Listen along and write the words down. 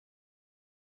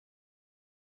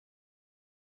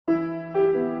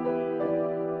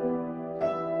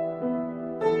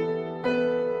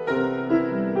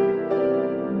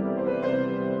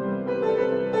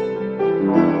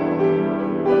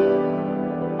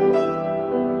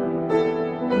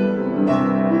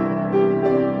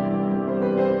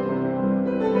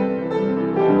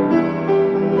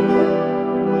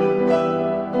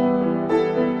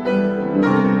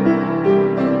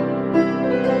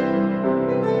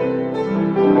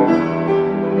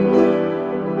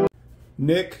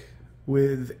Nick,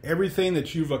 with everything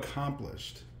that you've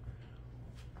accomplished,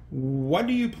 what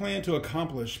do you plan to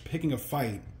accomplish picking a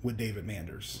fight with David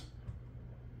Manders?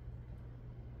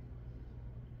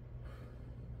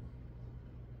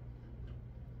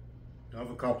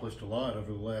 I've accomplished a lot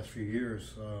over the last few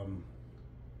years.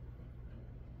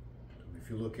 If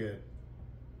you look at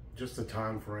just the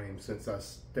time frame since I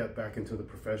stepped back into the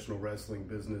professional wrestling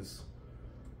business,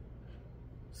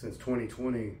 since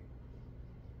 2020,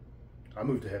 I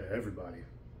moved ahead of everybody.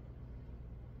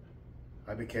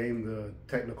 I became the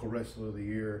technical wrestler of the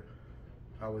year.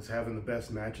 I was having the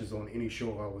best matches on any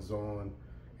show I was on,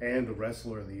 and the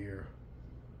wrestler of the year.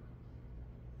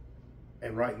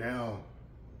 And right now,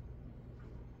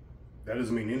 that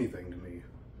doesn't mean anything to me.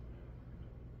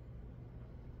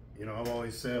 You know, I've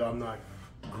always said I'm not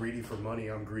greedy for money,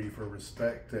 I'm greedy for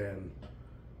respect, and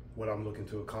what I'm looking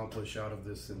to accomplish out of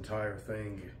this entire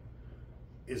thing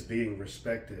is being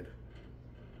respected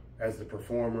as the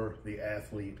performer, the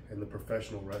athlete, and the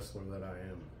professional wrestler that I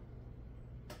am.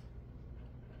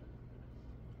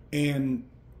 And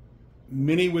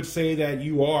many would say that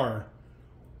you are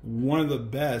one of the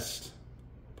best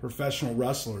professional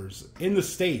wrestlers in the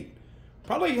state,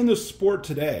 probably in the sport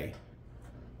today.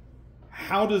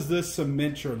 How does this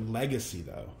cement your legacy,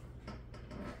 though?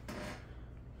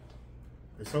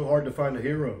 It's so hard to find a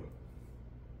hero,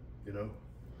 you know?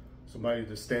 Somebody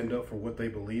to stand up for what they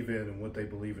believe in and what they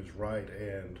believe is right.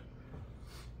 And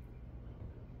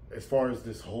as far as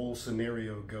this whole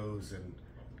scenario goes and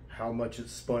how much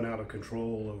it's spun out of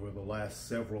control over the last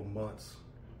several months,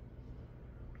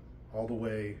 all the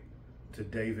way to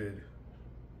David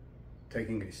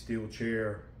taking a steel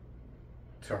chair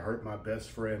to hurt my best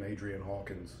friend, Adrian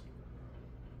Hawkins.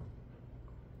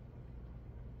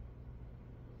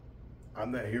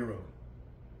 I'm that hero.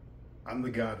 I'm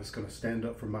the guy that's going to stand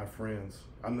up for my friends.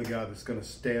 I'm the guy that's going to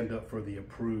stand up for the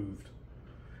approved.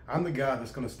 I'm the guy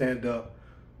that's going to stand up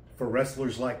for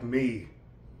wrestlers like me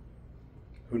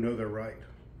who know they're right.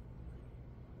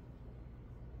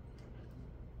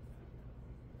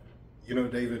 You know,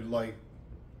 David, like,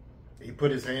 he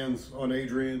put his hands on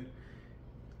Adrian.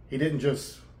 He didn't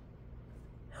just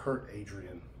hurt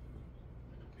Adrian.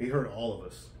 He hurt all of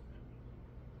us.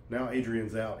 Now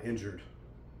Adrian's out, injured.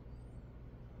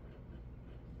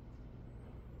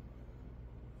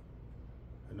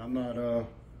 And I'm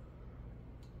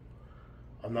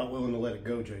not willing to let it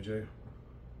go, JJ.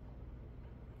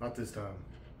 Not this time.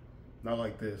 Not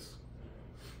like this.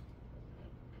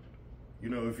 You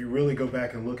know, if you really go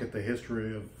back and look at the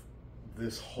history of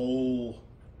this whole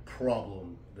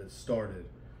problem that started,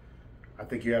 I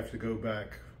think you have to go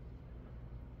back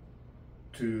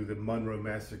to the Monroe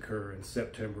Massacre in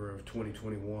September of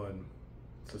 2021.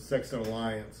 It's a Sexton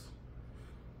Alliance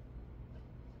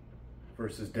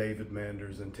versus David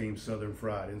Manders and Team Southern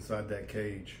Fried inside that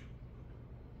cage.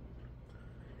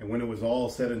 And when it was all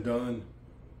said and done,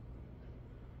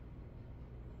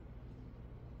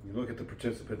 you look at the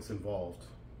participants involved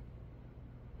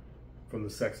from the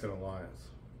Sexton Alliance.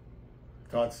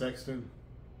 Todd Sexton,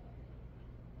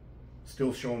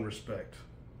 still showing respect.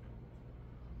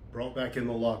 Brought back in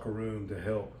the locker room to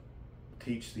help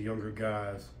teach the younger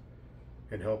guys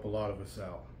and help a lot of us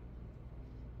out.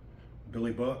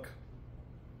 Billy Buck,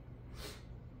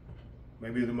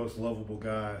 maybe the most lovable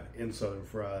guy in Southern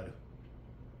Fried,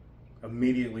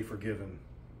 immediately forgiven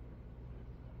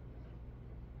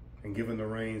and given the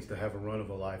reins to have a run of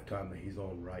a lifetime that he's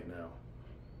on right now.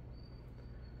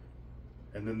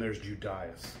 And then there's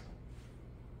Judias.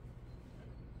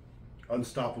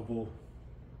 Unstoppable,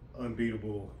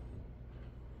 unbeatable,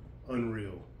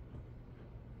 unreal.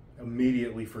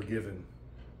 Immediately forgiven.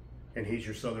 And he's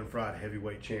your Southern Fried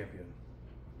heavyweight champion.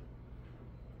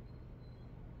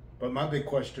 But my big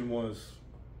question was,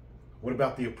 what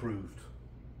about the approved?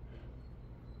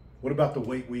 What about the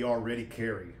weight we already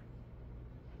carry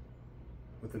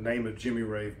with the name of Jimmy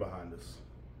Rave behind us?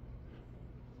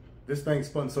 This thing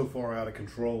spun so far out of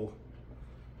control,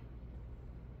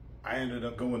 I ended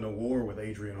up going to war with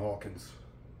Adrian Hawkins.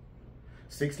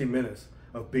 60 minutes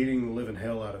of beating the living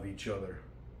hell out of each other.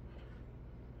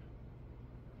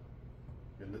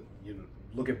 And you know,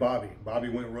 look at Bobby. Bobby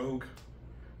went rogue,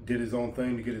 did his own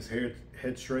thing to get his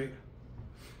head straight.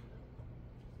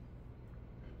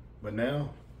 But now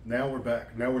we're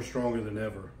back. Now we're stronger than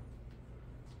ever.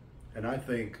 And I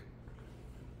think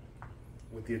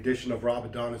with the addition of Rob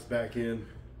Adonis back in,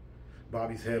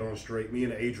 Bobby's head on straight, me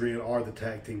and Adrian are the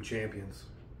tag team champions.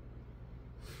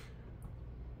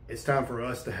 It's time for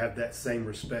us to have that same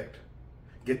respect,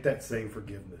 get that same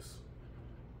forgiveness.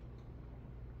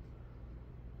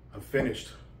 I'm finished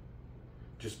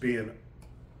just being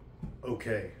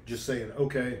okay, just saying,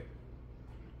 okay,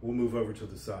 we'll move over to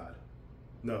the side.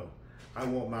 No, I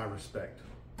want my respect.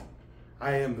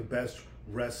 I am the best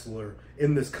wrestler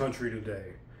in this country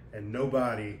today, and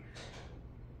nobody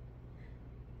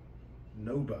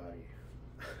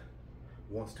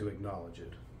wants to acknowledge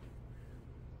it.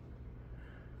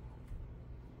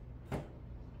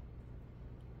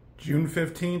 June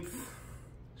 15th,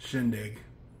 Shindig.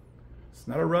 It's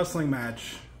not a wrestling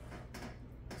match.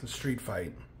 It's a street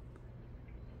fight.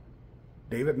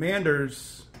 David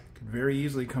Manders could very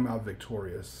easily come out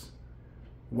victorious.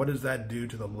 What does that do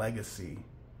to the legacy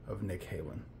of Nick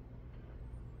Halen?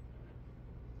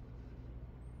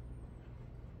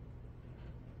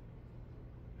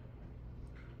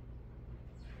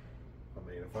 I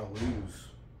mean, if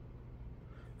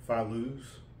I lose,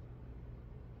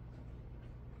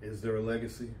 is there a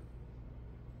legacy?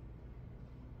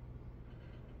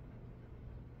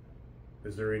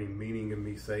 Is there any meaning in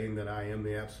me saying that I am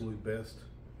the absolute best?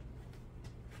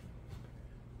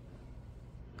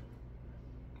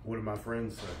 What do my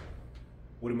friends say?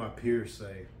 What do my peers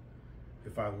say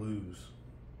if I lose?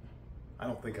 I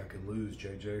don't think I can lose,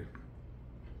 JJ.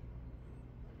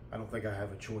 I don't think I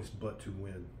have a choice but to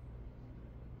win.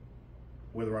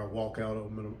 Whether I walk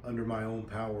out under my own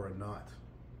power or not,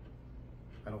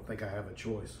 I don't think I have a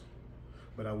choice.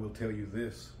 But I will tell you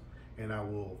this, and I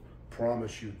will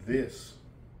promise you this.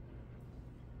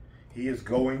 He is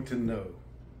going to know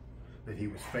that he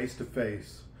was face to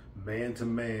face, man to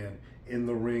man, in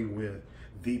the ring with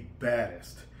the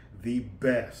baddest, the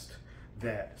best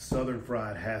that Southern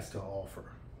Fried has to offer.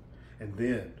 And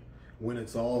then, when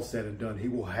it's all said and done, he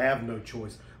will have no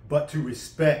choice but to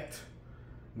respect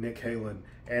Nick Halen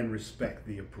and respect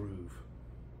the approve.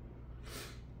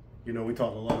 You know, we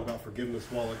talked a lot about forgiveness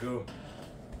a while ago.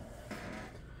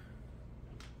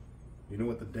 You know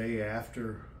what the day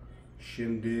after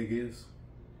Shindig is?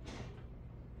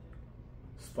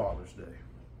 It's Father's Day.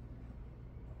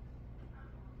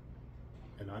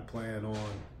 And I plan on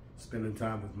spending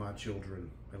time with my children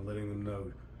and letting them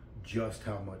know just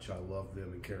how much I love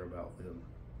them and care about them.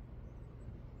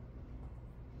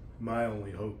 My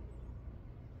only hope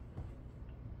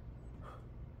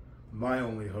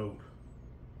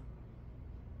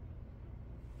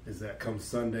is that come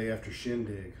Sunday after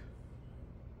Shindig,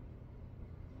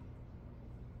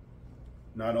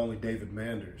 not only David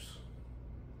Manders,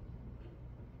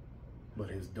 but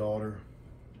his daughter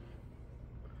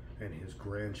and his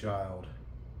grandchild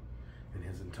and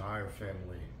his entire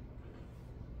family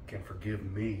can forgive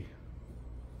me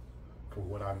for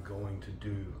what I'm going to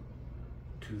do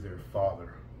to their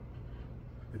father.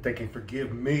 That they can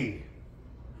forgive me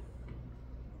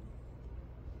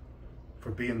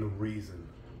for being the reason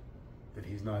that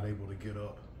he's not able to get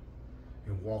up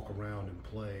and walk around and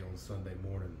play on Sunday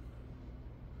morning.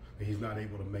 That he's not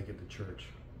able to make it to church.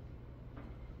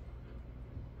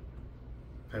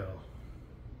 Hell,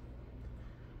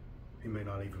 he may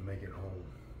not even make it home.